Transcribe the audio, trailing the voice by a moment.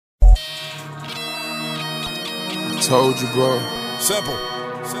Told you, bro. Simple.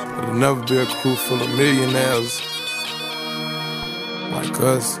 It'll never be a crew full of millionaires like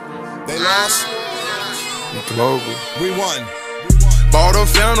us. They lost. We global. We won. Bought a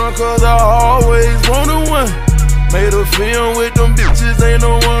fountain cause I always wanted one. Made a film with them bitches, ain't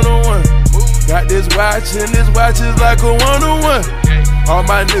no one-on-one. Got this watch and this watch is like a one-on-one. All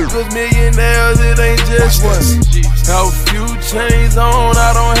my niggas millionaires, it ain't just one. Have a few chains on,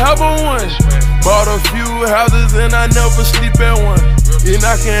 I don't have a one. Bought a few houses and I never sleep at one. And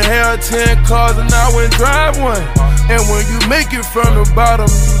I can have 10 cars and I wouldn't drive one. And when you make it from the bottom,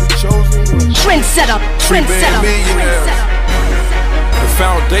 you the chosen one. Trendsetter, trendsetter, trendsetter. The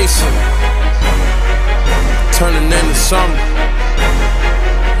foundation, turning into something.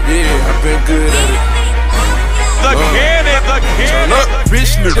 Yeah, I've been good at it. The cannon, the cannon. Turn up,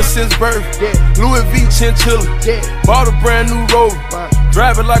 rich nigga since birth. Louis V chinchilla. Bought a brand new Rover.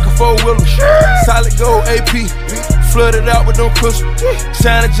 Drive it like a four-wheeler. Solid gold AP. Flooded out with no crystal.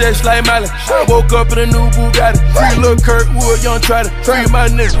 Shining just like Miley. Woke up in a new Bugatti. Free Lil Kirkwood, young Trotter. Free my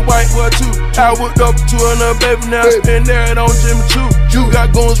nigga, white boy too. I whipped up to another baby, now I spin there and on Jimmy Choo. You got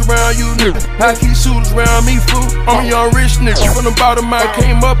goons around you, nigga. I keep shooters around me, fool. I'm a young rich nigga. From the bottom I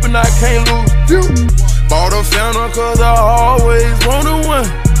came up and I can't lose. Bought a fountain cause I always wanted one.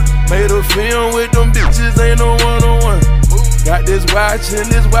 Made a film with them bitches, ain't no one-on-one. Got this watch and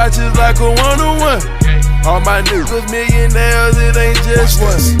this watch is like a one-on-one. All my niggas millionaires, it ain't just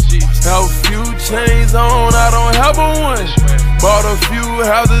one. Have a few chains on, I don't have a one. Bought a few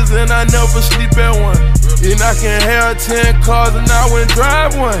houses and I never sleep at one. And I can have 10 cars and I wouldn't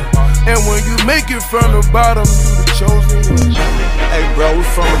drive one. And when you make it from the bottom, you the chosen one. Hey bro, we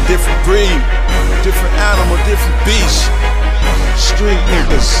from a different breed. Different animal, different beast. Street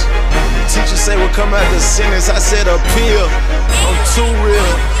niggas. Teacher say we'll come out the sentence, I said appeal. I'm too real.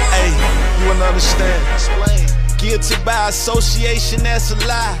 Hey, you wouldn't understand. Explain. Guilty by association, that's a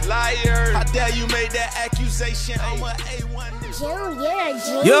lie. Liar. How dare you make that accusation? I'm a A1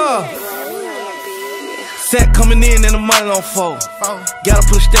 nigga. Yeah. Set coming in and the money on fold. Gotta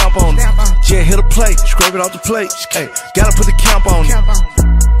put a stamp on it. Jet hit a plate, scrape it off the plate. Hey, gotta put the camp on it.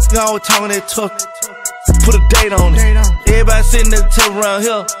 Y'all always talking that tough. Put a date on it. Everybody sitting at the table around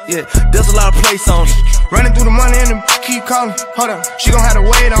here. Yeah, there's a lot of place on it. Running through the money and the keep calling. Hold up, she gon' have to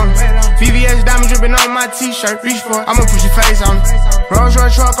wait on it. VVS diamond dripping on my t-shirt. Reach for it, I'ma push your face on it. Rolls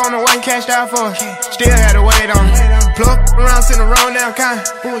Royce truck on the way, cashed out for it. Still had to wait on it. Plug around, sitting around down kind.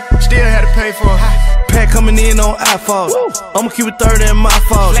 Still had to pay for it. Pack coming in on iPhone. I'ma keep it 30 in my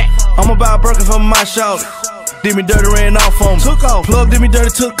fault. I'ma buy a Birkin for my shoulder. Did me dirty, ran off on me. Took off. Plug did me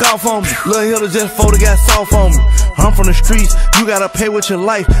dirty, took off on me. Lil' Hilda just folded, got soft on me. I'm from the streets, you gotta pay with your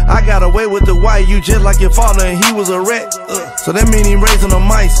life. I got away with the white, you just like your father and he was a rat. So that mean he raising the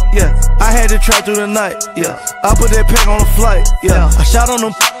mice, yeah. I had to try through the night, yeah. I put that pack on a flight, yeah. I shot on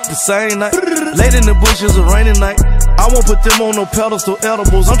them the same night. Late in the bushes, a rainy night. I won't put them on no pedestal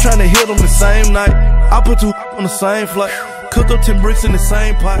edibles. I'm trying to hit them the same night. I put 2 on the same flight. Cooked up 10 bricks in the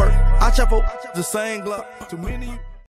same pot. I chop up the same Glock. Too many.